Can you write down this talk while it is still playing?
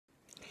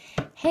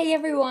Hey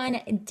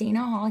everyone, Dana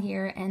Hall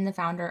here and the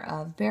founder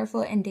of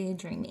Barefoot and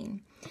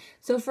Daydreaming.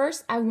 So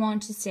first I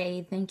want to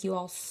say thank you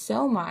all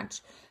so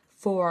much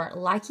for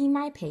liking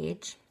my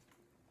page,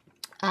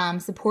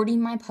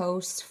 supporting my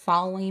posts,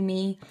 following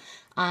me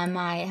on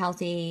my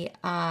healthy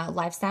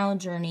lifestyle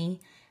journey,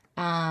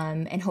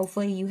 and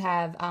hopefully you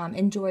have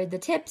enjoyed the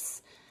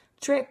tips,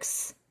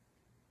 tricks,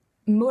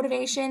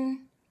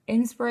 motivation,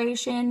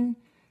 inspiration,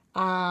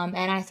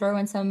 and I throw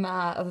in some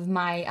of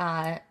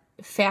my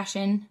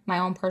fashion, my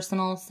own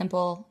personal,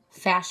 simple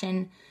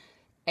fashion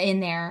in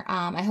there.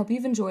 I hope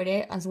you've enjoyed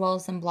it, as well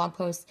as some blog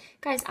posts.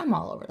 Guys, I'm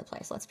all over the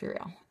place, let's be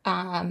real.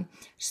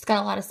 Just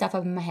got a lot of stuff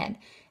up in my head.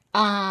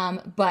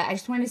 But I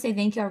just wanted to say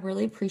thank you. I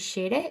really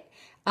appreciate it.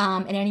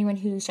 And anyone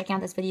who's checking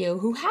out this video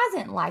who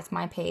hasn't liked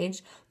my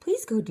page,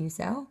 please go do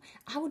so.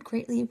 I would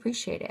greatly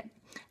appreciate it.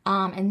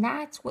 And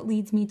that's what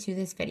leads me to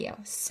this video.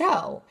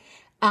 So,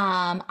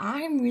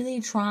 I'm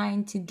really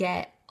trying to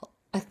get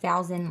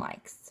 1,000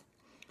 likes.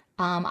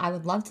 I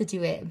would love to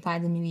do it by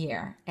the new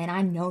year, and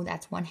I know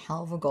that's one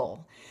hell of a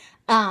goal.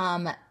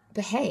 But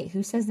hey,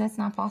 who says that's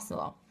not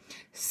possible?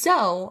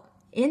 So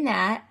in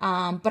that,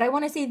 but I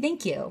want to say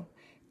thank you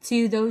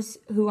to those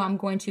who I'm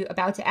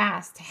about to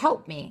ask to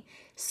help me.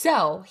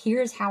 So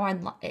here's how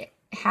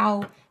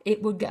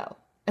it would go.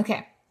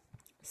 Okay.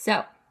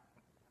 So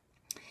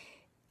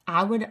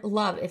I would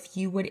love if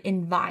you would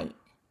invite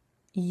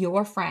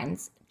your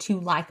friends to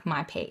like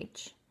my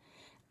page.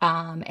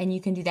 And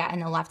you can do that in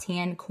the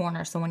left-hand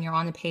corner. So when you're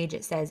on the page,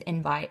 it says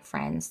invite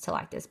friends to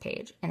like this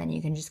page. And then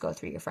you can just go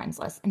through your friends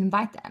list and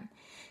invite them.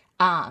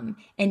 And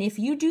if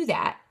you do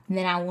that,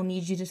 then I will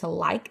need you to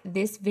like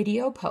this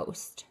video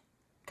post.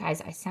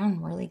 Guys, I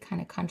sound really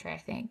kind of country, I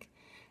think.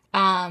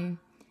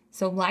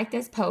 So like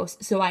this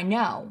post so I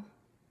know.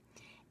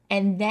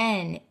 And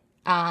then,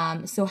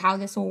 so how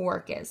this will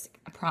work is,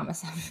 I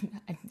promise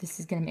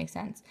this is going to make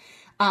sense.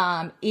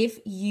 If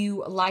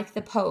you like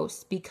the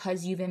post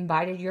because you've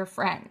invited your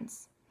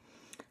friends,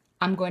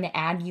 I'm going to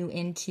add you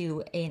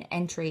into an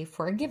entry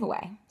for a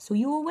giveaway. So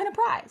you will win a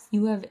prize.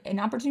 You have an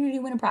opportunity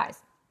to win a prize.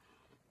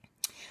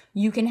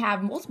 You can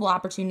have multiple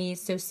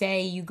opportunities. So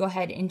say you go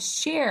ahead and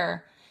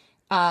share,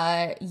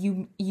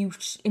 you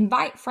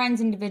invite friends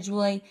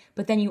individually,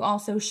 but then you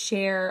also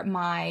share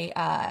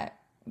my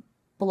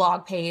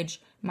blog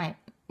page, my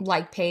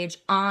like page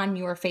on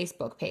your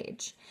Facebook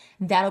page.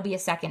 That'll be a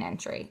second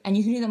entry, and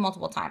you can do that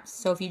multiple times.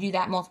 So if you do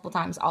that multiple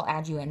times, I'll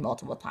add you in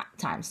multiple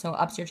times. So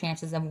ups your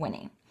chances of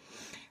winning.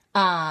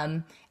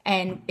 And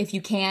if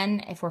you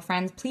can, if we're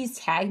friends, please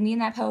tag me in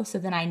that post so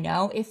then I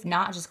know. If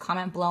not, just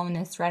comment below in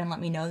this thread and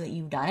let me know that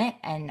you've done it,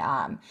 and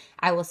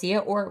I will see it,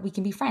 or we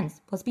can be friends.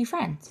 Let's be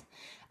friends.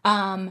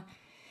 And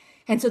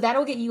so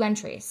that'll get you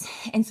entries,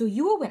 and so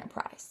you will win a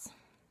prize.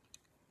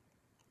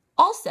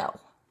 Also,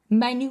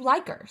 my new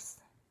likers,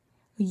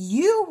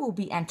 you will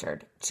be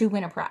entered to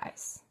win a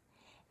prize.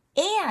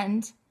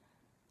 And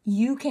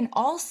you can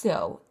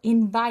also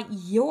invite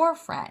your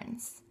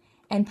friends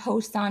and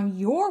post on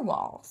your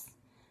wall.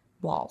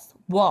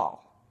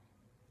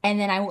 And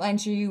then I will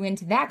enter you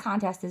into that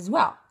contest as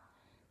well.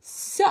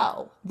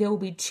 So there will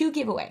be two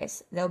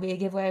giveaways. There will be a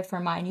giveaway for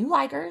my new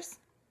likers.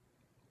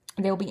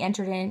 They will be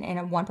entered in,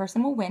 and one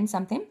person will win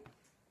something.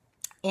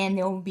 And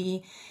there will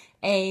be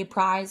a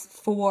prize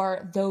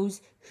for those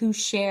who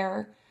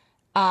share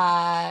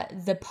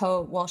the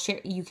post. Well,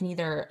 share, you can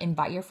either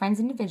invite your friends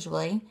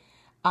individually,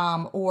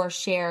 or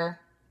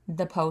share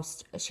the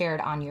post shared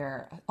on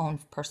your own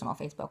personal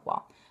Facebook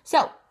wall.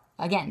 So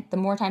again, the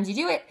more times you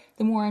do it,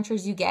 the more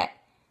entries you get,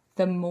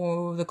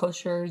 the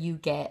closer you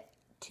get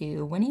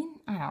to winning.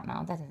 I don't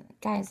know.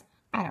 Guys,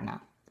 I don't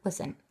know.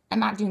 Listen, I'm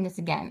not doing this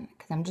again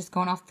because I'm just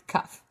going off the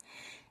cuff.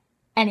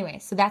 Anyway,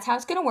 so that's how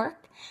it's going to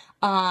work.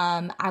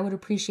 I would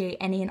appreciate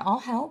any and all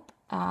help.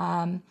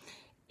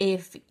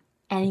 If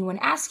anyone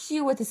asks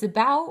you what this is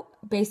about,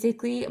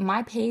 basically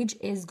my page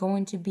is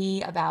going to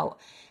be about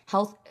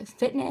health,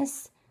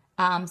 fitness,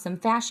 some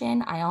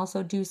fashion. I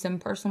also do some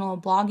personal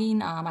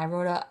blogging. I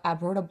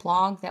wrote a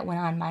blog that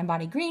went on Mind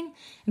Body Green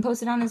and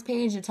posted on this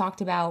page. It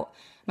talked about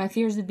my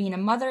fears of being a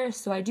mother.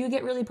 So I do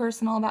get really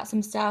personal about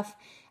some stuff.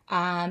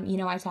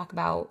 I talk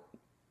about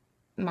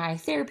my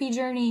therapy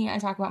journey. I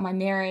talk about my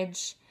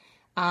marriage.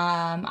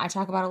 I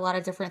talk about a lot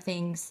of different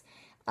things.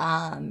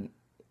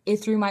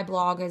 It's through my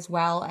blog as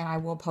well, and I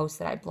will post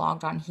that I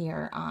blogged on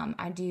here.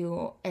 I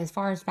do, as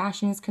far as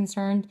fashion is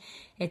concerned,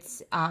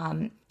 it's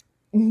not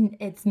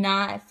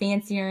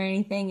fancy or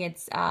anything.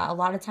 It's a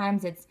lot of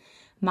times it's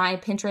my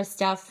Pinterest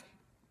stuff,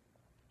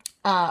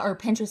 or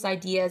Pinterest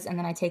ideas, and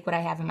then I take what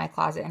I have in my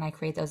closet and I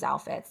create those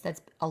outfits.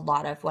 That's a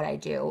lot of what I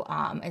do.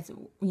 It's,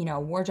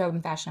 wardrobe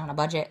and fashion on a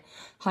budget,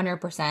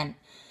 100%.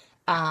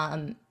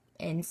 And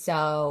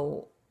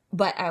so,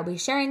 but I'll be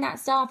sharing that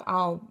stuff.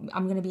 I'm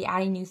going to be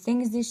adding new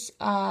things this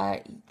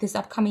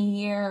upcoming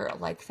year,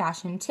 like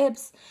fashion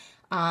tips,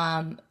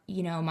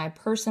 my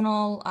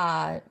personal,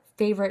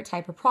 favorite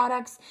type of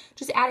products,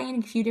 just adding in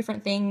a few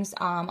different things.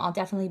 I'll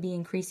definitely be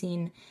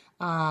increasing,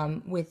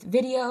 with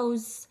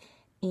videos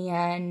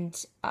and,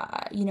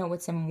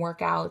 with some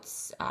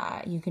workouts.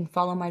 You can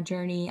follow my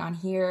journey on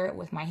here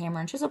with my hammer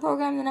and chisel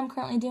program that I'm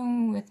currently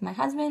doing with my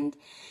husband.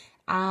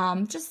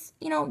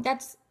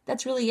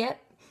 That's really it.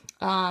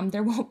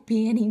 There won't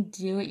be any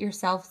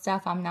do-it-yourself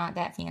stuff. I'm not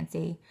that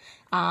fancy.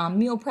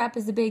 Meal prep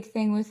is a big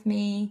thing with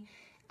me.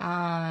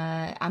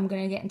 I'm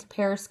going to get into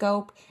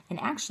Periscope. And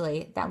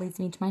actually, that leads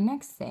me to my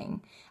next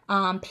thing.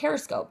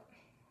 Periscope.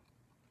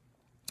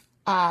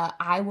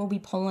 I will be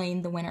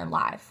polling the winner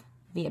live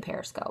via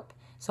Periscope.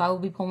 So I will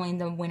be polling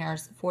the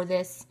winners for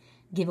this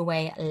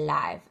giveaway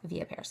live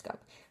via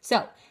Periscope.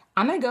 So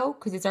I'm going to go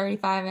because it's already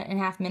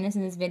 5.5 minutes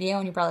in this video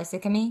and you're probably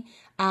sick of me.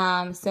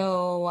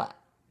 So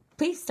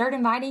please start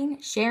inviting,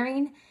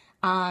 sharing.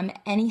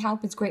 Any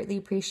help is greatly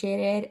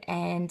appreciated.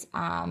 And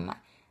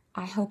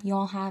I hope you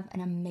all have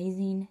an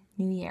amazing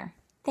new year.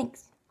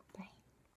 Thanks.